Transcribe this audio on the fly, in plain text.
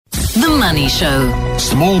The Money Show.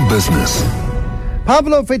 Small business.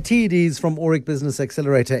 Pavlo Phitidis from Aurik Business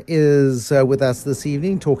Accelerator is with us this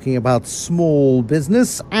evening talking about small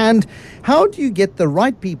business and how do you get the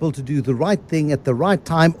right people to do the right thing at the right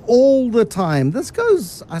time all the time. This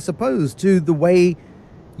goes, I suppose, to the way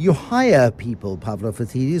you hire people, Pavlo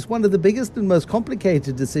Phitidis, one of the biggest and most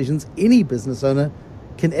complicated decisions any business owner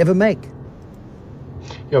can ever make.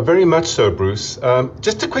 Yeah, very much so, Bruce.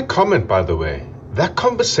 Just a quick comment, by the way. That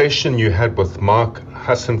conversation you had with Mark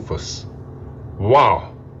Hassenfuss,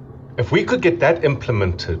 wow. If we could get that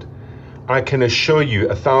implemented, I can assure you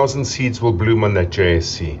 1,000 seeds will bloom on that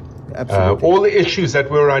JSE. Absolutely. All the issues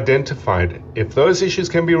that were identified, if those issues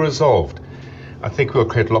can be resolved, I think we'll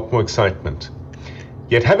create a lot more excitement.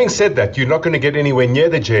 Yet having said that, you're not going to get anywhere near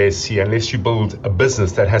the JSE unless you build a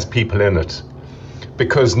business that has people in it.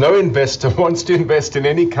 Because no investor wants to invest in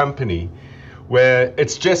any company where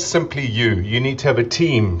it's just simply you. You need to have a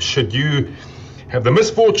team. Should you have the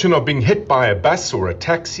misfortune of being hit by a bus or a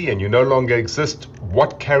taxi and you no longer exist,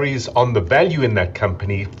 what carries on the value in that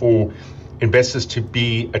company for investors to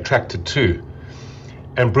be attracted to?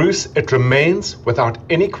 And Bruce, it remains without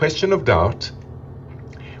any question of doubt,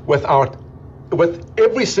 with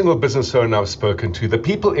every single business owner I've spoken to, the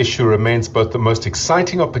people issue remains both the most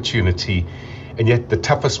exciting opportunity and yet the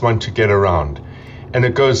toughest one to get around. And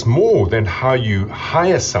it goes more than how you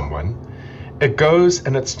hire someone. It goes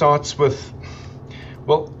and it starts with,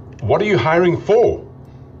 well, what are you hiring for?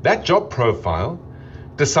 That job profile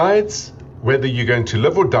decides whether you're going to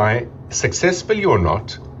live or die successfully or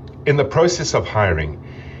not in the process of hiring.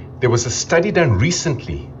 There was a study done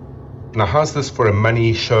recently. Now, how's this for a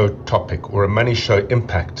money show topic or a money show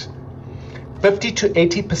impact? 50 to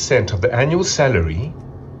 80% of the annual salary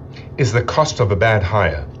is the cost of a bad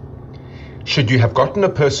hire. Should you have gotten a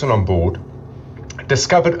person on board,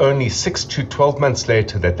 discovered only 6 to 12 months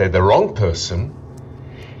later that they're the wrong person,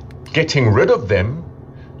 getting rid of them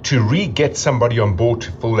to re-get somebody on board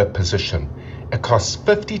to fill that position, it costs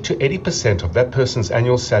 50 to 80% of that person's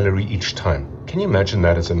annual salary each time. Can you imagine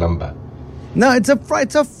that as a number? No, it's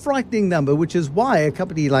a frightening number, which is why a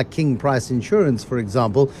company like King Price Insurance, for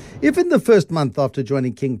example, if in the first month after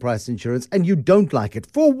joining King Price Insurance and you don't like it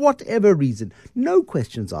for whatever reason, no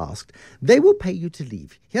questions asked, they will pay you to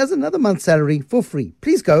leave. Here's another month's salary for free.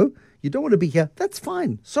 Please go. You don't want to be here. That's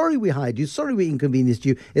fine. Sorry we hired you. Sorry we inconvenienced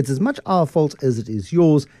you. It's as much our fault as it is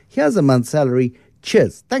yours. Here's a month's salary.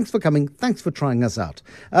 Cheers. Thanks for coming. Thanks for trying us out.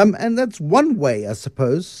 And that's one way, I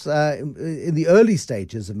suppose, in the early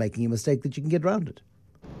stages of making a mistake that you can get around it.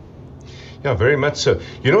 Yeah, very much so.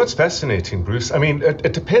 You know what's fascinating, Bruce? I mean,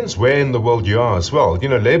 it depends where in the world you are as well. You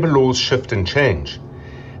know, labor laws shift and change.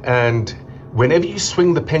 And whenever you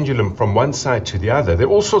swing the pendulum from one side to the other, there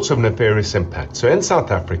are all sorts of nefarious impacts. So in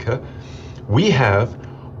South Africa, we have,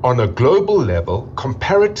 on a global level,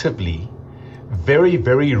 comparatively very,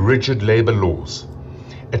 very rigid labor laws.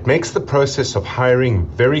 It makes the process of hiring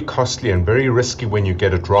very costly and very risky when you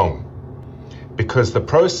get it wrong. Because the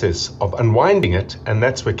process of unwinding it, and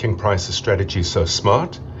that's where King Price's strategy is so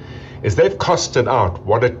smart, is they've costed out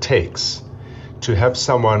what it takes to have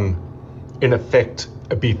someone, in effect,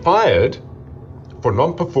 be fired for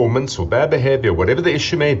non-performance or bad behavior, whatever the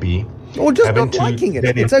issue may be. Or just not liking it.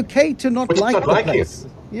 It's okay to not like the place.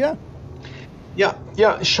 Yeah.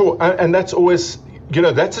 Yeah, sure. And that's always, you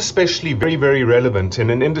know, that's especially very, very relevant in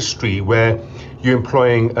an industry where you're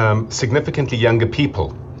employing significantly younger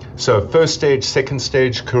people. So first stage, second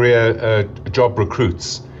stage career job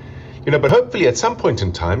recruits. You know, but hopefully at some point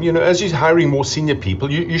in time, you know, as you're hiring more senior people,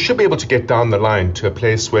 you should be able to get down the line to a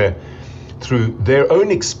place where through their own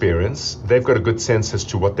experience, they've got a good sense as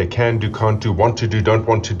to what they can do, can't do, want to do, don't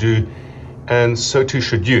want to do. And so too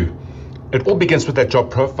should you. It all begins with that job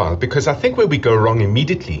profile, because I think where we go wrong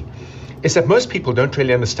immediately is that most people don't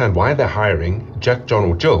really understand why they're hiring Jack, John,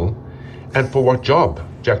 or Jill, and for what job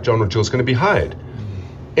Jack, John, or Jill is going to be hired.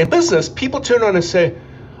 In business, people turn around and say,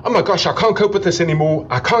 oh my gosh, I can't cope with this anymore.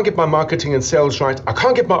 I can't get my marketing and sales right. I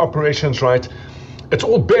can't get my operations right. It's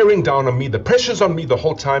all bearing down on me. The pressure's on me the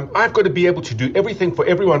whole time. I've got to be able to do everything for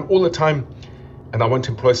everyone all the time, and I want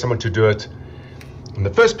to employ someone to do it. And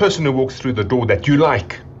the first person who walks through the door that you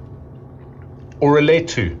like or relate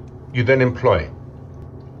to, you then employ.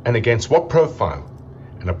 And against what profile?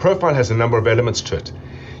 And a profile has a number of elements to it.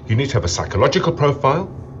 You need to have a psychological profile,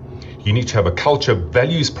 you need to have a culture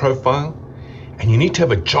values profile, and you need to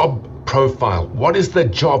have a job profile. What is the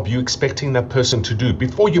job you're expecting that person to do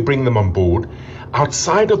before you bring them on board?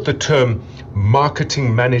 Outside of the term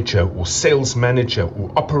marketing manager or sales manager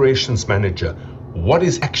or operations manager, what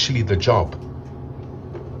is actually the job?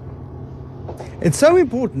 It's so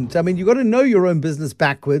important. I mean, you've got to know your own business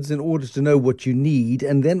backwards in order to know what you need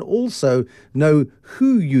and then also know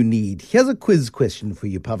who you need. Here's a quiz question for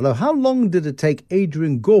you, Pavlo. How long did it take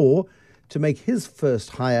Adrian Gore to make his first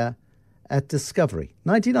hire at Discovery?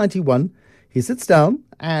 1991, he sits down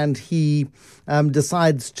and he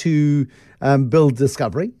decides to build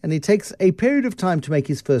Discovery, and he takes a period of time to make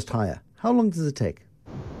his first hire. How long does it take?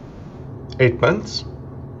 8 months.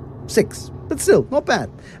 6, but still not bad.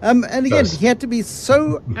 And again, Yes. he had to be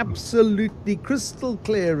so absolutely crystal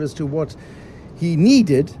clear as to what he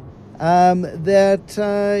needed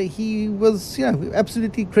that he was,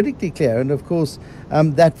 absolutely critically clear. And of course,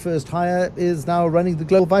 that first hire is now running the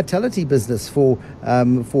global vitality business for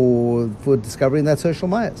Discovery, and that's Herschel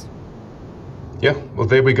Myers. Yeah, well,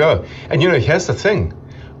 there we go. And here's the thing.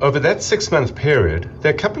 Over that 6-month period,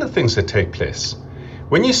 there are a couple of things that take place.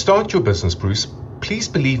 When you start your business, Bruce, please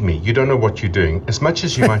believe me, you don't know what you're doing as much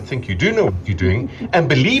as you might think you do know what you're doing, and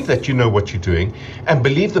believe that you know what you're doing, and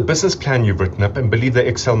believe the business plan you've written up, and believe the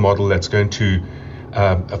Excel model that's going to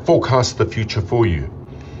forecast the future for you.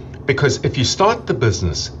 Because if you start the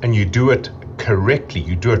business and you do it correctly,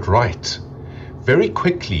 you do it right, very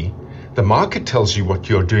quickly, the market tells you what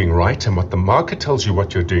you're doing right and what the market tells you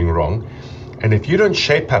what you're doing wrong. And if you don't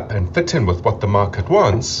shape up and fit in with what the market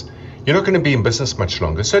wants, you're not going to be in business much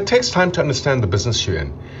longer. So it takes time to understand the business you're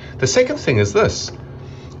in. The second thing is this.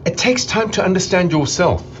 It takes time to understand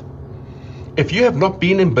yourself. If you have not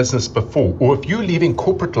been in business before, or if you're leaving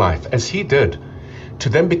corporate life, as he did, to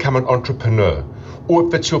then become an entrepreneur, or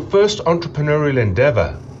if it's your first entrepreneurial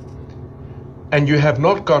endeavor, and you have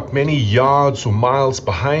not got many yards or miles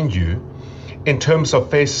behind you in terms of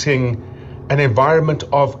facing an environment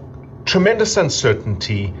of tremendous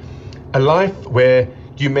uncertainty, a life where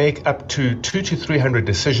you make up to 200 to 300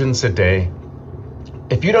 decisions a day.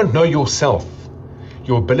 If you don't know yourself,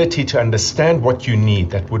 your ability to understand what you need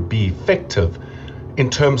that would be effective in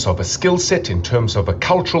terms of a skill set, in terms of a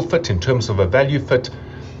cultural fit, in terms of a value fit,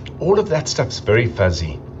 all of that stuff's very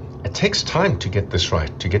fuzzy. It takes time to get this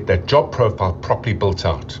right, to get that job profile properly built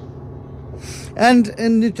out.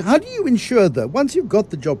 And how do you ensure that once you've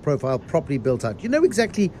got the job profile properly built out, you know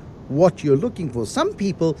exactly what you're looking for? Some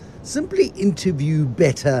people simply interview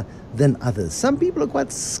better than others. Some people are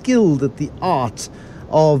quite skilled at the art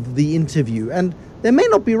of the interview, and they may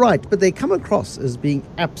not be right, but they come across as being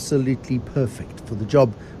absolutely perfect for the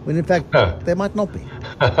job, when in fact they might not be.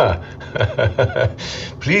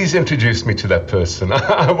 Please introduce me to that person.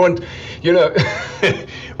 I want,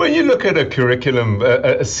 when you look at a curriculum,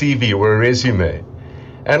 a CV or a resume,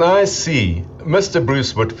 and I see Mr.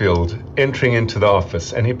 Bruce Whitfield entering into the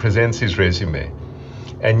office and he presents his resume,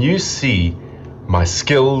 and you see my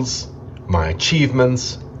skills, my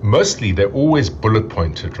achievements, mostly they're always bullet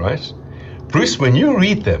pointed, right? Bruce, when you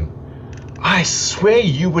read them, I swear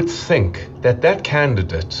you would think that that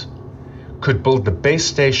candidate could build the base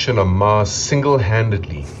station on Mars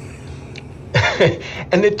single-handedly.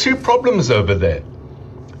 And there are two problems over there.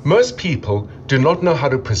 Most people do not know how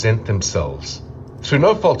to present themselves, through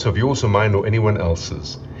no fault of yours or mine or anyone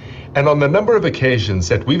else's. And on the number of occasions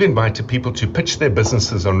that we've invited people to pitch their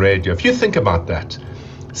businesses on radio, if you think about that,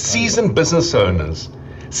 seasoned business owners,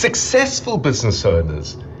 successful business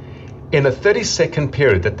owners, in a 30-second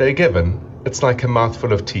period that they're given, it's like a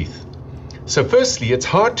mouthful of teeth. So firstly, it's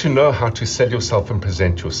hard to know how to sell yourself and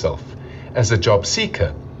present yourself as a job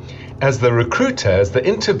seeker. As the recruiter, as the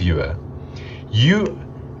interviewer,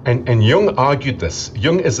 and Jung argued this.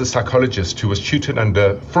 Jung is a psychologist who was tutored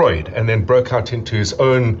under Freud and then broke out into his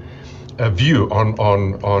own view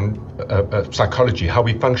on psychology, how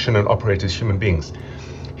we function and operate as human beings.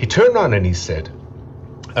 He turned around and he said,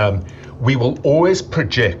 we will always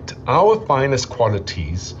project our finest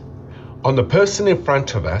qualities on the person in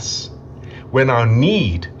front of us when our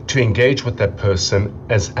need to engage with that person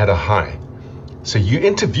is at a high. So you're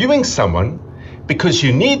interviewing someone because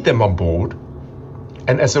you need them on board,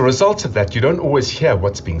 and as a result of that, you don't always hear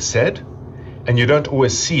what's being said, and you don't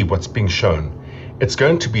always see what's being shown. It's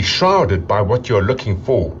going to be shrouded by what you're looking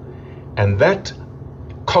for, and that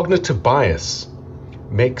cognitive bias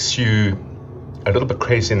makes you a little bit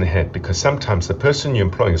crazy in the head, because sometimes the person you're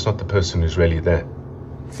employing is not the person who's really there.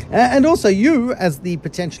 And also you, as the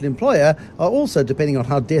potential employer, are also, depending on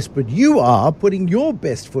how desperate you are, putting your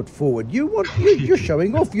best foot forward. You're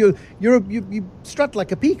showing off. You strut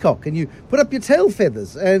like a peacock, and you put up your tail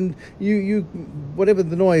feathers, and you whatever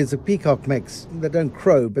the noise a peacock makes. They don't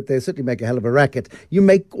crow, but they certainly make a hell of a racket. You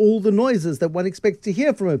make all the noises that one expects to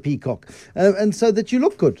hear from a peacock, and so that you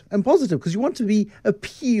look good and positive, because you want to be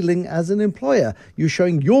appealing as an employer. You're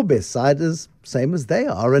showing your best side as same as they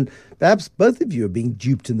are, and perhaps both of you are being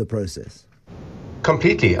duped in the process.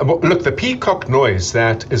 Completely. Look, the peacock noise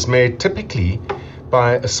that is made typically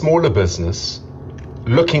by a smaller business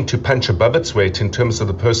looking to punch above its weight in terms of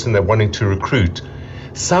the person they're wanting to recruit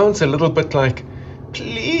sounds a little bit like,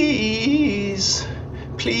 please,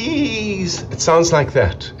 please. It sounds like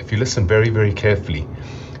that if you listen very, very carefully.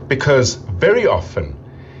 Because very often,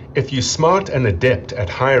 if you're smart and adept at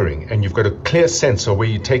hiring and you've got a clear sense of where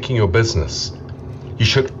you're taking your business, you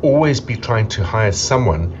should always be trying to hire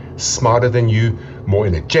someone smarter than you, more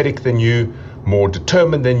energetic than you, more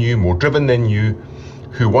determined than you, more driven than you,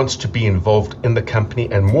 who wants to be involved in the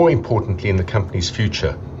company and more importantly in the company's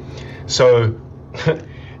future. So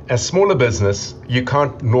as smaller business, you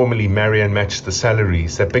can't normally marry and match the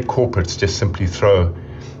salaries that big corporates just simply throw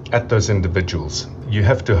at those individuals. You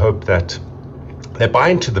have to hope that they buy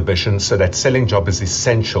into the vision, so that selling job is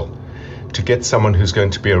essential to get someone who's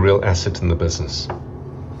going to be a real asset in the business.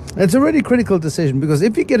 It's a really critical decision, because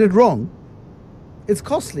if you get it wrong, it's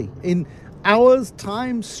costly in hours,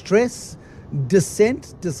 time, stress,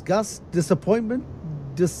 dissent, disgust, disappointment,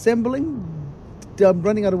 dissembling. I'm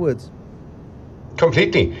running out of words.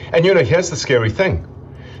 Completely. And here's the scary thing.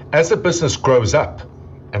 As a business grows up,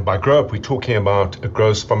 and by grow up, we're talking about it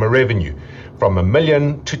grows from a revenue from 1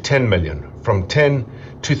 million to 10 million, from 10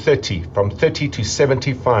 to 30, from 30 to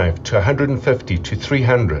 75, to 150, to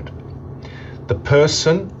 300. The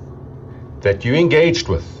person that you engaged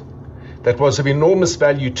with, that was of enormous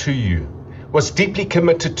value to you, was deeply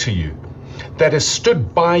committed to you, that has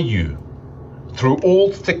stood by you through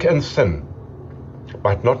all thick and thin,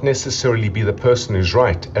 might not necessarily be the person who's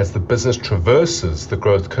right as the business traverses the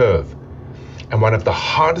growth curve. And one of the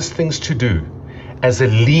hardest things to do as a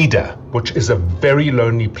leader, which is a very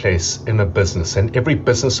lonely place in a business, and every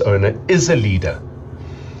business owner is a leader,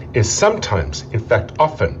 is sometimes, in fact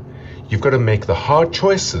often, you've got to make the hard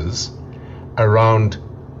choices around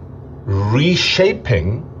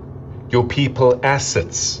reshaping your people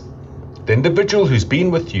assets. The individual who's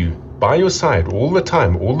been with you by your side all the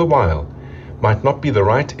time, all the while, might not be the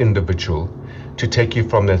right individual to take you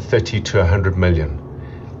from that 30 to 100 million.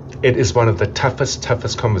 It is one of the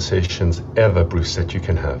toughest conversations ever, Bruce, that you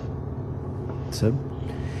can have. So,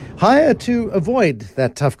 hire to avoid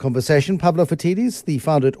that tough conversation. Pablo Phitidis, the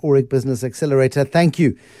founder at Aurik Business Accelerator. Thank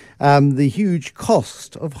you. The huge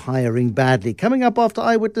cost of hiring badly. Coming up after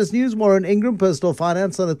Eyewitness News, Warren Ingram, Personal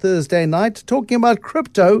Finance on a Thursday night, talking about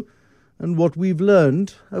crypto and what we've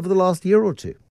learned over the last year or two.